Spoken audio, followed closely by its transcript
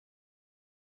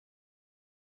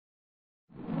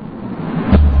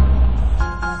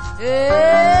Let's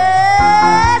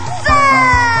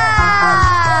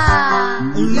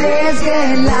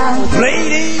get loud.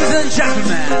 Ladies and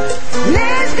gentlemen,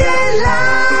 Let's get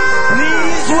loud.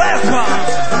 please welcome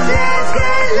Let's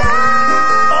get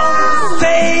loud. on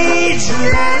stage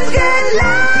Let's get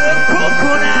loud. the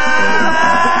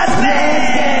Coconut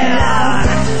Band.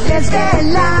 Let's get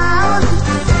loud.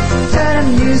 Turn the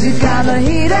music up and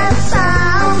hear that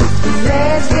sound.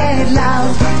 Let's get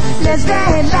loud. Let's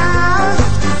get loud.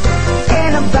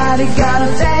 Ain't nobody gonna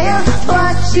tell you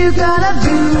what you gonna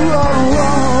do. Oh,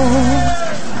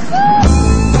 oh.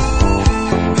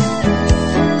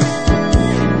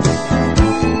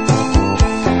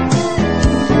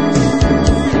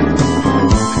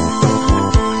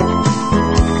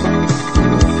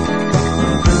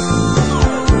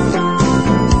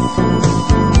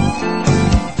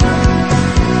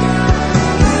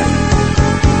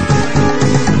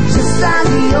 Just like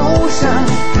the ocean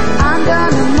under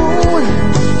the moon,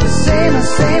 the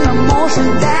same emotion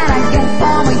that I get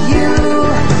from you.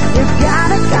 You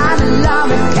gotta love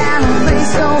it, can't be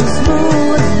so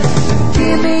smooth.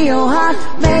 Give me your heart,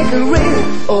 make it real,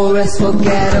 or else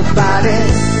forget about it.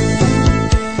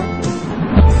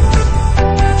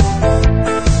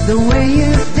 The way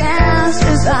you dance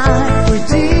is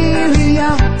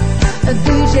unreal. A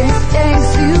DJ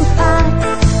takes you high.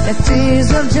 The tears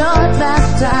of joy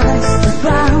baptize the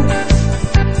ground.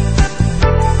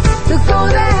 The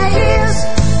golden years,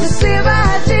 the silver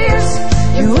tears.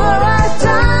 You are a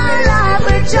time like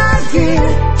a junkie.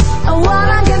 I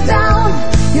wanna get down,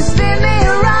 you spin me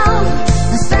around.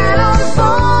 I stand on the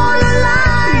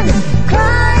borderline,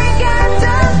 crying at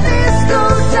the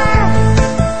discotheque.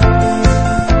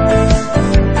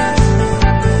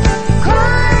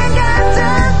 Crying at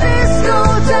the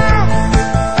discotheque.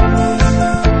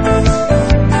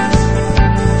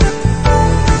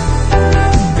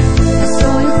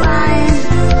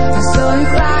 I saw you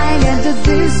crying at the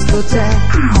discotheque.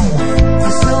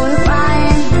 I saw you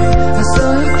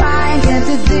crying at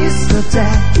the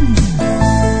discotheque.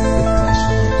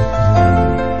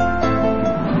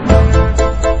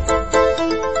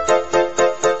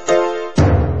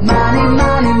 Money,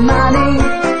 money, money,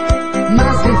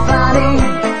 must be funny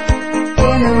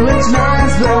in a rich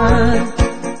man's world.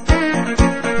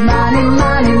 Money,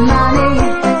 money, money,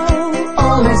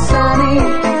 always sunny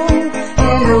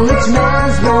in a rich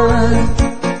man's world.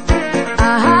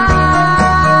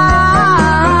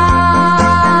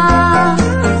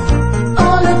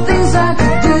 All the things I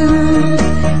could do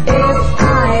if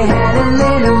I had a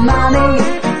little money.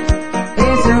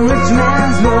 It's a rich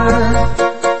man's world.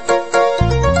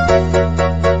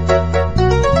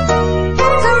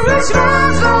 It's a rich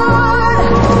man's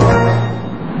world.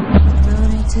 No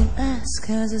need to ask,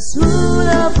 'cause it's smooth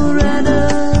operator.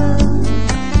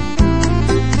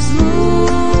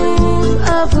 Smooth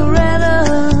operator.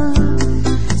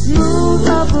 Smooth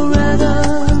operator.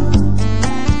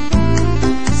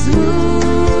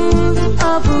 Smooth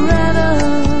operator.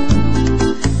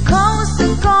 Coast to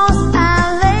coast,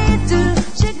 LA to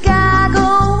Chicago,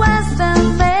 Western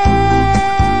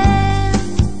Maine.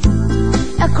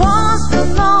 Across the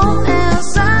north and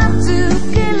south to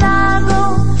Key Largo,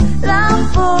 love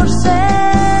for sale.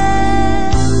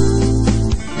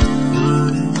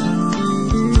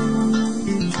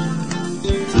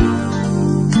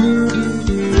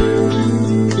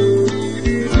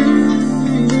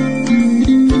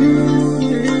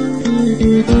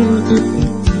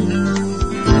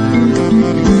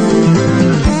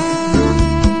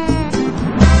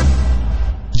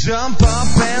 Jump up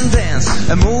and dance,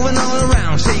 and moving all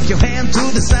around. Shake your hand to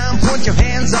the sound, put your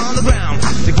hands on the ground.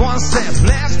 Take one step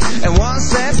left and one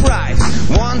step right.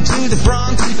 One to the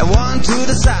front and one to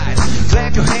the side.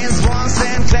 Clap your hands once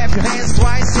and clap your hands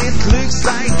twice. It looks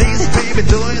like this, baby,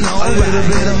 doing all right. A little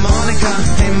bit of Monica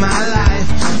in my life,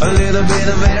 a little bit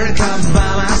of Erica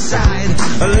by my side,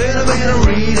 a little bit of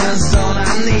Rita's all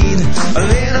I need, a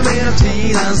little bit of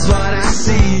Tina's what I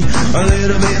see, a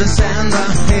little bit of Sandra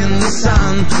in the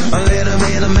sun, a little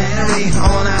bit of Mary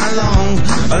all night long,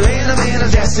 a little bit of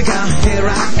Jessica, here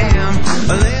I am,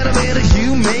 a little bit of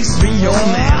you makes me your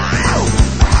man.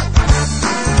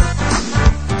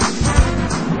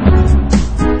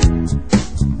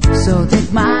 So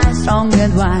take my strong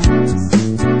advice.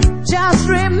 Just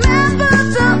remember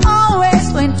to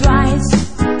always win twice.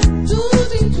 To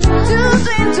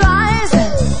think twice.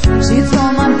 She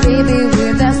told my baby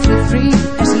with us to free.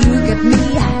 As she look at me,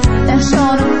 then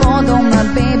showed a photo. My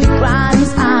baby cried,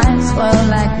 his eyes were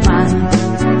like mine.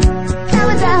 Can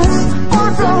we dance on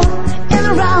the floor?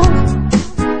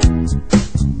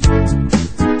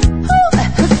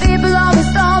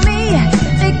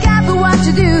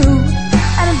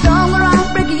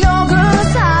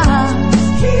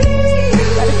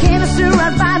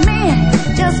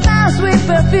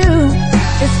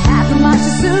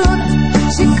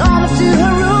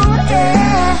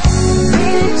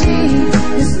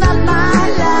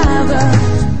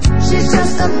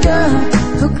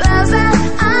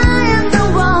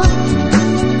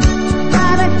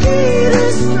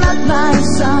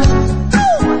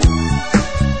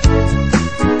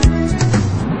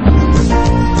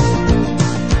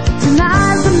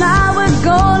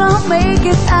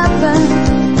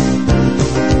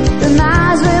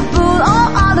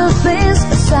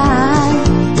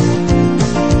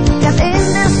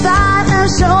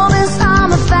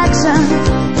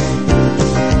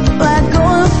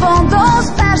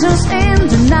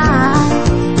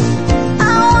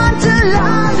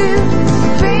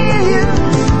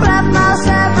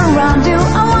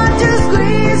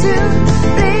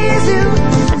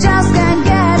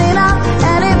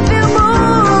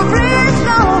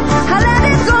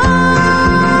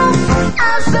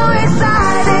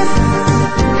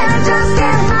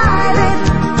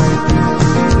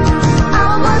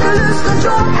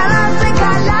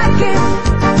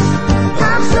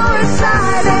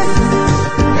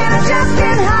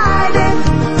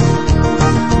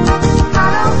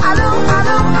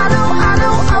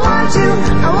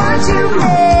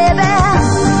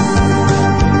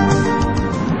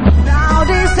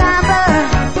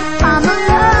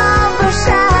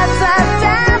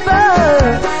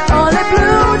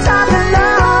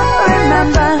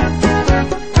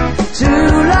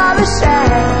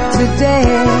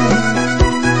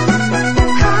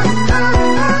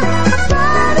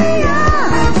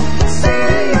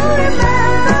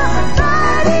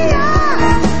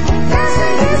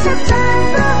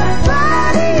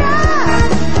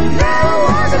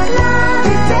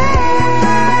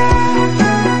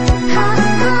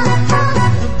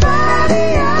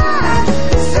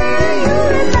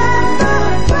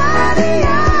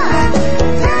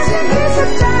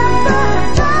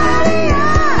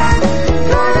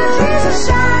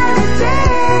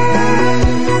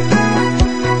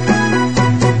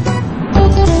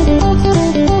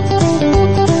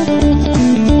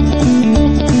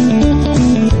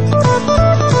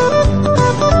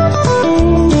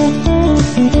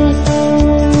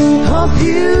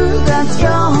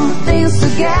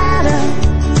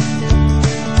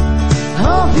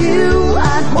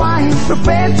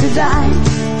 prepared to die.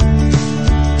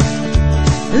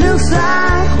 Looks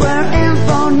like we're in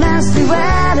for nasty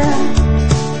weather.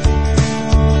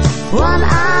 One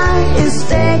eye is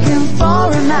taken for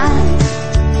a night.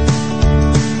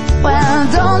 Well,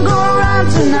 don't go around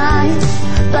tonight,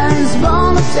 but it's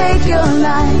gonna take your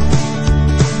life.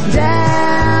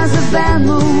 There's a bad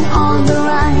moon on the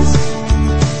rise.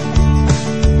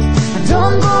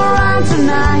 Don't go around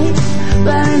tonight,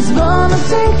 but it's gonna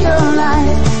take your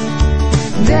life.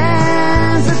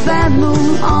 There's a bad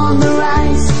moon on the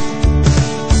rise.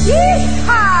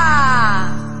 Yeehaw!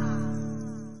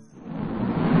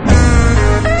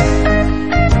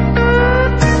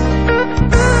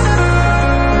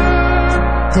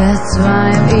 That's why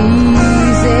I'm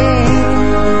easy.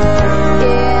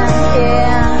 Yeah,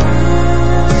 yeah.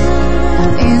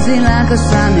 I'm easy like a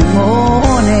Sunday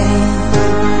morning.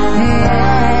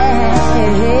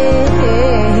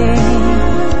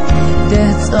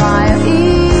 That's why I'm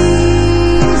easy,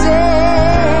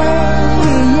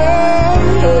 yeah.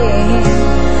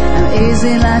 I'm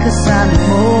easy like a Sunday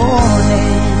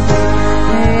morning.